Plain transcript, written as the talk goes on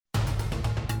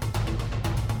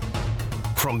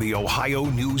From the Ohio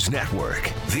News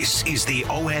Network, this is the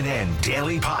ONN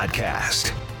Daily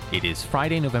Podcast. It is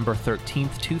Friday, November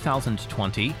 13th,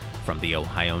 2020. From the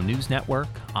Ohio News Network,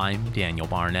 I'm Daniel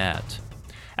Barnett.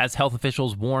 As health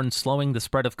officials warn slowing the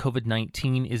spread of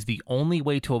COVID-19 is the only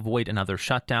way to avoid another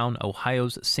shutdown,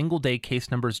 Ohio's single-day case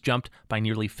numbers jumped by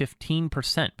nearly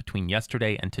 15% between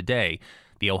yesterday and today.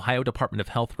 The Ohio Department of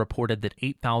Health reported that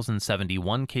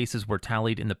 8,071 cases were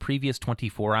tallied in the previous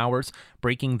 24 hours,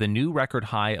 breaking the new record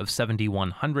high of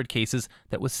 7,100 cases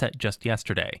that was set just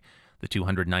yesterday. The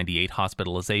 298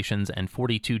 hospitalizations and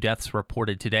 42 deaths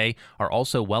reported today are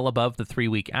also well above the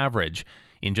three-week average.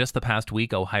 In just the past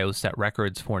week, Ohio set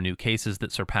records for new cases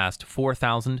that surpassed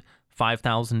 4,000,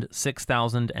 5,000,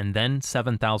 6,000, and then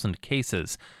 7,000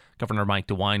 cases. Governor Mike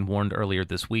DeWine warned earlier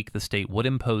this week the state would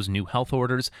impose new health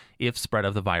orders if spread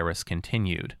of the virus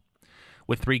continued.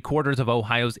 With 3/4 of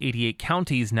Ohio's 88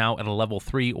 counties now at a level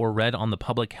 3 or red on the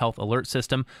public health alert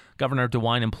system, Governor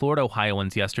DeWine implored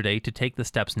Ohioans yesterday to take the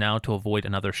steps now to avoid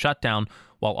another shutdown,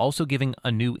 while also giving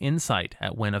a new insight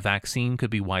at when a vaccine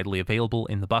could be widely available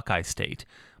in the Buckeye State.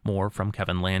 More from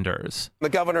Kevin Landers. The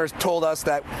governor told us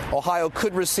that Ohio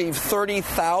could receive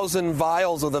 30,000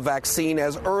 vials of the vaccine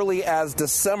as early as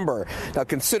December. Now,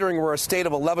 considering we're a state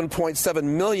of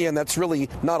 11.7 million, that's really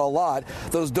not a lot.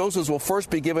 Those doses will first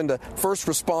be given to first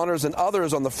responders and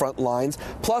others on the front lines.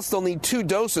 Plus, they'll need 2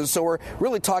 doses, so we're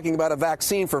really talking about a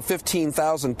vaccine for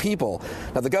 15,000 people.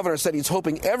 Now, the governor said he's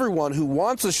hoping everyone who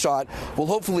wants a shot will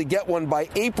hopefully get one by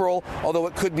April, although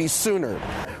it could be sooner.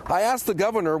 I asked the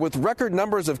governor, with record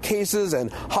numbers of cases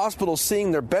and hospitals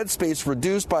seeing their bed space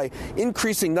reduced by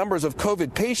increasing numbers of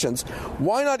COVID patients,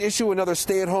 why not issue another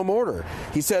stay-at-home order?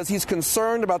 He says he's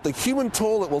concerned about the human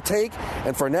toll it will take,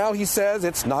 and for now, he says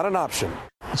it's not an option.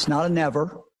 It's not a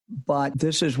never, but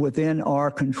this is within our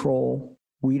control.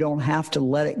 We don't have to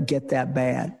let it get that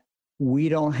bad. We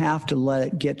don't have to let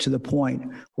it get to the point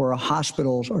where our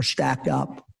hospitals are stacked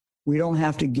up. We don't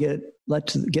have to get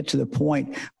to the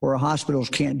point where our hospitals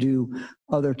can't do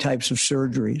other types of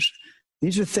surgeries.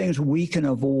 These are things we can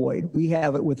avoid. We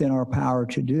have it within our power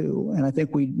to do. And I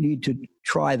think we need to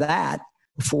try that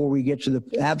before we get to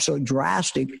the absolute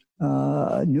drastic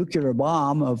nuclear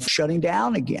bomb of shutting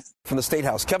down again. From the State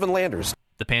House, Kevin Landers.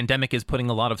 The pandemic is putting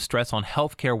a lot of stress on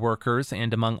healthcare workers,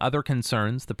 and among other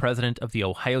concerns, the president of the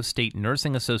Ohio State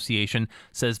Nursing Association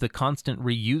says the constant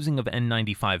reusing of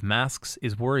N95 masks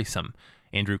is worrisome.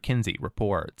 Andrew Kinsey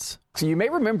reports. So you may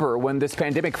remember when this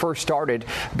pandemic first started,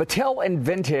 Battelle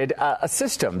invented a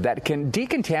system that can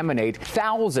decontaminate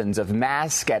thousands of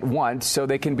masks at once so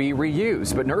they can be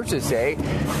reused. But nurses say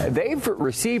they've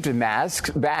received masks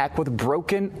back with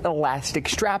broken elastic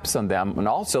straps on them, and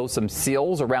also some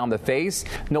seals around the face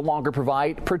no longer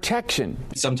provide protection.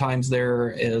 Sometimes there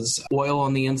is oil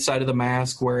on the inside of the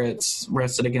mask where it's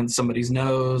rested against somebody's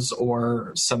nose,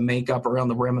 or some makeup around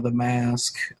the rim of the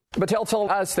mask. Battelle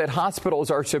told us that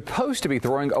hospitals are supposed to be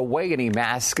throwing away any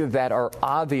masks that are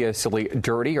obviously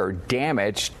dirty or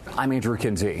damaged. I'm Andrew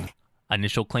Kinsey.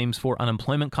 Initial claims for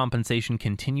unemployment compensation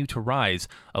continue to rise.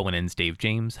 ONN's Dave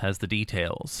James has the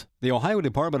details. The Ohio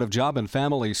Department of Job and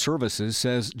Family Services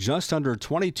says just under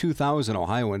 22,000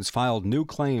 Ohioans filed new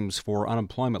claims for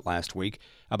unemployment last week,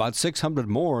 about 600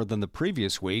 more than the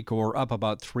previous week, or up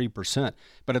about 3%.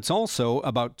 But it's also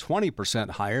about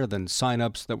 20% higher than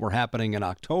sign-ups that were happening in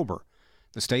October.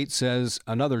 The state says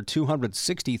another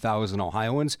 260,000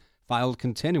 Ohioans filed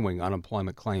continuing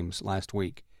unemployment claims last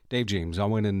week. Dave James,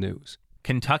 ONN News.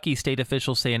 Kentucky state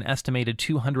officials say an estimated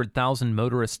 200,000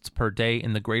 motorists per day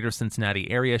in the greater Cincinnati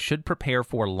area should prepare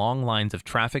for long lines of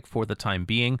traffic for the time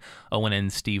being.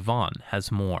 ONN's Steve Vaughn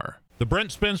has more. The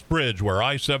Brent Spence Bridge, where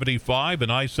I-75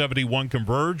 and I-71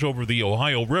 converge over the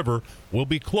Ohio River, will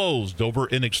be closed over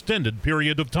an extended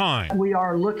period of time. We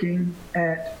are looking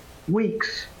at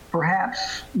weeks,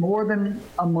 perhaps more than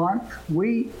a month.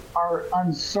 We are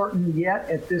uncertain yet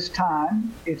at this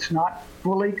time. It's not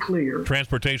fully clear.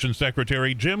 Transportation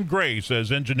Secretary Jim Gray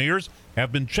says engineers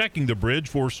have been checking the bridge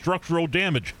for structural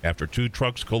damage after 2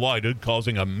 trucks collided,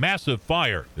 causing a massive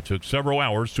fire that took several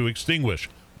hours to extinguish.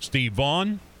 Steve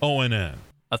Vaughn, ONN.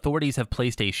 Authorities have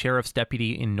placed a sheriff's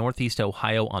deputy in Northeast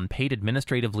Ohio on paid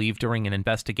administrative leave during an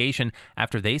investigation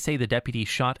after they say the deputy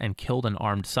shot and killed an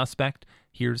armed suspect.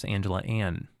 Here's Angela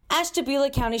Ann. Ashtabula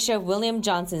County Sheriff William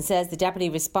Johnson says the deputy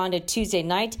responded Tuesday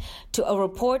night to a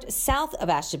report south of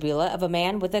Ashtabula of a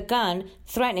man with a gun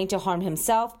threatening to harm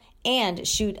himself and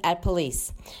shoot at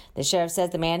police. The sheriff says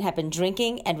the man had been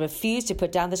drinking and refused to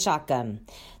put down the shotgun.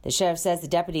 The sheriff says the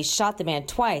deputy shot the man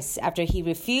twice after he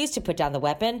refused to put down the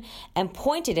weapon and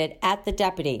pointed it at the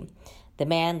deputy. The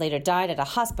man later died at a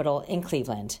hospital in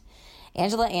Cleveland.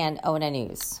 Angela Ann, ONN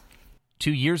News.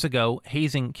 2 years ago,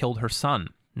 hazing killed her son.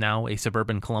 Now, a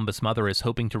suburban Columbus mother is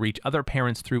hoping to reach other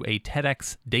parents through a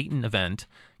TEDx Dayton event.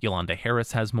 Yolanda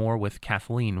Harris has more with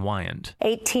Kathleen Wyant.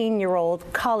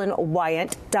 18-year-old Colin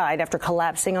Wyant died after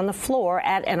collapsing on the floor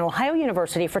at an Ohio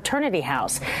University fraternity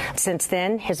house. Since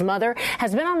then, his mother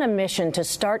has been on a mission to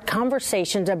start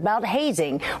conversations about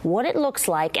hazing, what it looks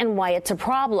like, and why it's a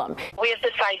problem. We have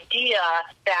this idea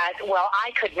that, well,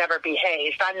 I could never be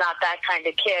hazed. I'm not that kind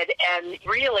of kid. And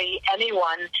really,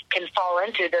 anyone can fall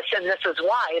into this, and this is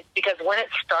why. It's because when it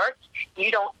starts,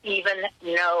 you don't even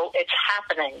know it's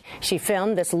happening. She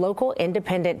filmed this local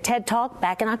independent TED Talk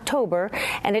back in October,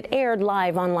 and it aired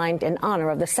live online in honor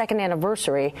of the second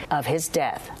anniversary of his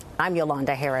death. I'm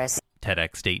Yolanda Harris.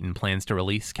 TEDx Dayton plans to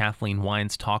release Kathleen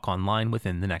Wyant's talk online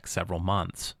within the next several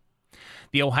months.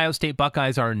 The Ohio State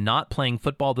Buckeyes are not playing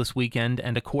football this weekend,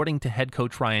 and according to head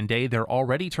coach Ryan Day, they're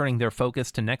already turning their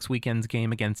focus to next weekend's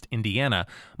game against Indiana.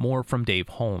 More from Dave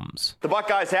Holmes. The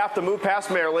Buckeyes have to move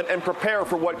past Maryland and prepare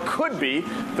for what could be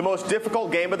the most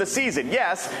difficult game of the season.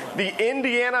 Yes, the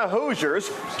Indiana Hoosiers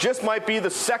just might be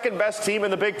the second best team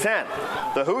in the Big Ten.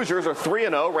 The Hoosiers are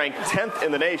 3-0, ranked 10th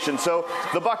in the nation, so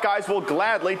the Buckeyes will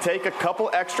gladly take a couple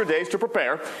extra days to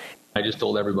prepare. I just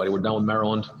told everybody we're done with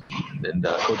Maryland, and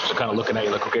coaches are kind of looking at you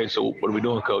like, okay, so what are we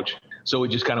doing, coach? So we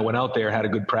just kind of went out there, had a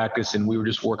good practice, and we were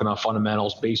just working on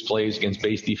fundamentals, base plays against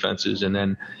base defenses, and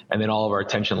then all of our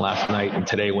attention last night and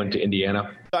today went to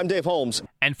Indiana. I'm Dave Holmes.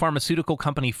 And pharmaceutical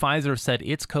company Pfizer said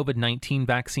its COVID-19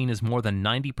 vaccine is more than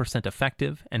 90%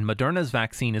 effective, and Moderna's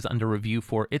vaccine is under review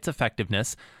for its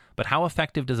effectiveness. But how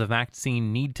effective does a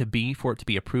vaccine need to be for it to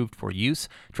be approved for use?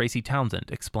 Tracy Townsend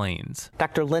explains.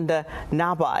 Dr. Linda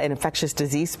Naba, an infectious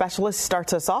disease specialist,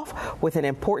 starts us off with an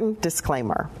important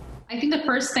disclaimer. I think the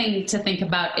first thing to think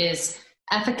about is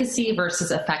efficacy versus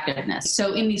effectiveness.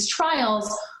 So in these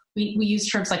trials, we use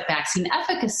terms like vaccine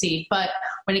efficacy, but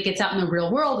when it gets out in the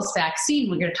real world as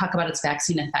vaccine, we're going to talk about its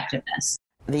vaccine effectiveness.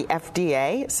 The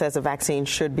FDA says a vaccine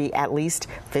should be at least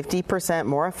 50%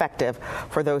 more effective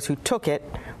for those who took it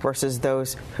versus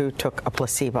those who took a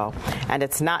placebo. And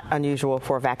it's not unusual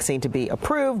for a vaccine to be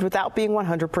approved without being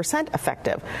 100%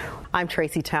 effective. I'm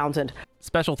Tracy Townsend.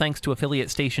 Special thanks to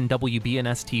affiliate station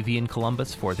WBNS-TV in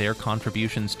Columbus for their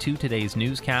contributions to today's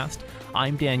newscast.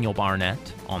 I'm Daniel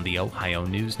Barnett on the Ohio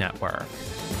News Network.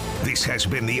 This has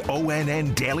been the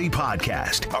ONN Daily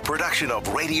Podcast, a production of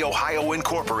Radio Ohio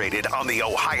Incorporated on the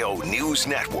Ohio News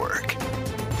Network.